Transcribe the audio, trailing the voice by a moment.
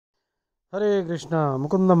Hare Krishna,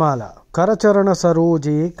 mukundamala. Karacharana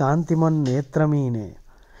saroje kantiman netramine.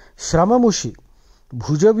 Shramamushi,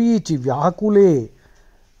 bhujavichi vyakule,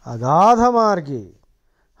 agadha marge.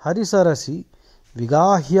 Harisarasi,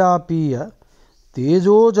 vigahyapiya,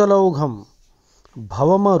 tejo jalaugham.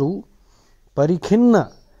 Bhavamaru,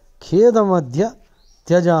 parikhinna, khedamadhya,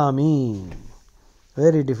 tyajami.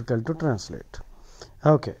 Very difficult to translate.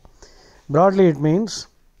 Okay. Broadly it means,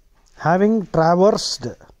 having traversed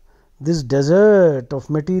this desert of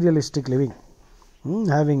materialistic living,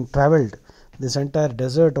 having travelled this entire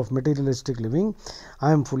desert of materialistic living,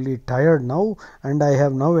 I am fully tired now, and I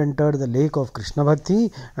have now entered the lake of Krishna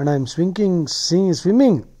Bhakti, and I am swimming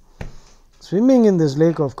in this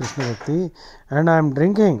lake of Krishna Bhakti, and I am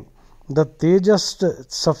drinking the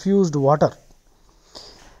tejas suffused water,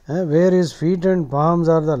 where his feet and palms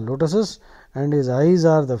are the lotuses, and his eyes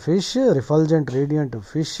are the fish, refulgent radiant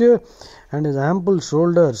fish, and his ample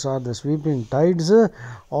shoulders are the sweeping tides.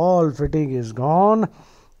 All fatigue is gone,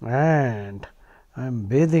 and I am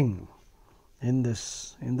bathing in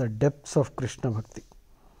the depths of Krishna Bhakti,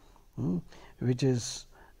 which is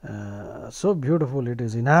so beautiful, it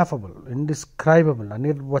is ineffable, indescribable,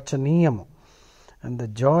 anirvachaniyam, and the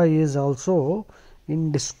joy is also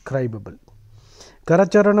indescribable.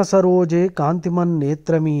 Karacharana saroje kantiman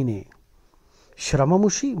netramine.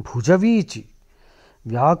 Shramamushi bhujavichi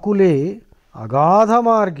vyakule agadha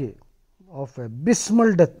marge, of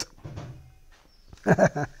abysmal depth.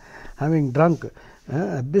 Having drunk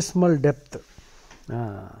abysmal depth.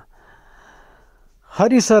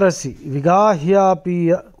 Harisarasi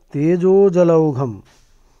vigahyapiya tejo jalaugham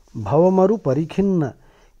bhavamaru parikhinna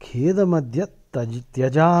khedamadhya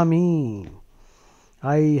tyajami.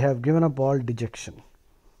 I have given up all dejection.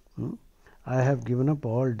 I have given up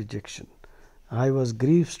all dejection. I was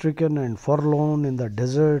grief-stricken and forlorn in the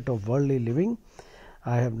desert of worldly living.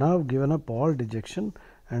 I have now given up all dejection,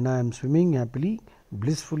 and I am swimming happily,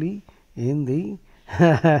 blissfully in the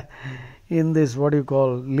in this what you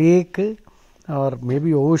call lake or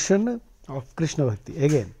maybe ocean of Krishna Bhakti.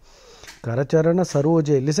 Again, Karacharana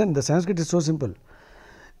saroje. Listen, the Sanskrit is so simple.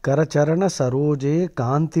 Karacharana saroje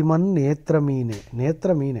kantiman netramine.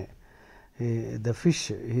 Netramine, the fish.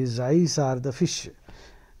 His eyes are the fish.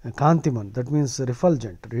 Kantiman, that means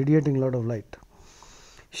refulgent, radiating lot of light.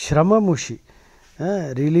 Shramamushi,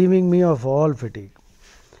 relieving me of all fatigue.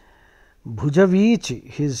 Bhujavichi,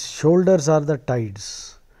 his shoulders are the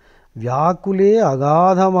tides. Vyakule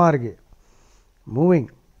agadha marge, moving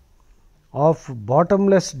of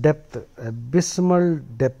bottomless depth, abysmal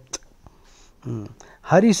depth.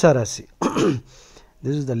 Harisarasi,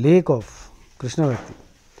 this is the lake of Krishna Bhakti.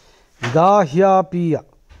 Vigahyapiya,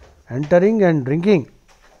 entering and drinking.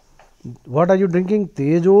 What are you drinking?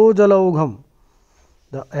 Tejo jalaugham,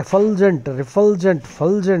 the effulgent, refulgent,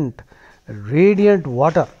 fulgent, radiant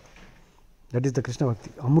water. That is the Krishna Bhakti,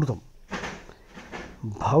 Amrutam.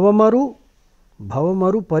 Bhavamaru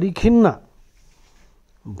parikhinna.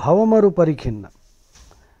 Bhavamaru parikhinna.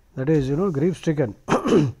 That is, grief stricken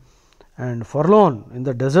and forlorn in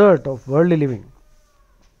the desert of worldly living.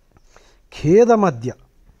 Khedamadhya,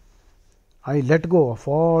 I let go of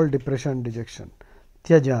all depression and dejection.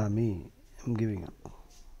 Tyajami, I am giving up.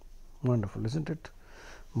 Wonderful, isn't it?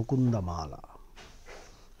 Mukundamala.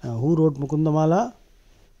 Who wrote Mukundamala?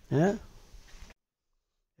 A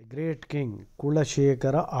great king,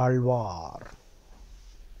 Kulashekara Alvar.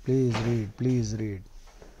 Please read.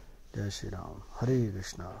 Jai Shri Ram. Hare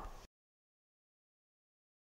Krishna.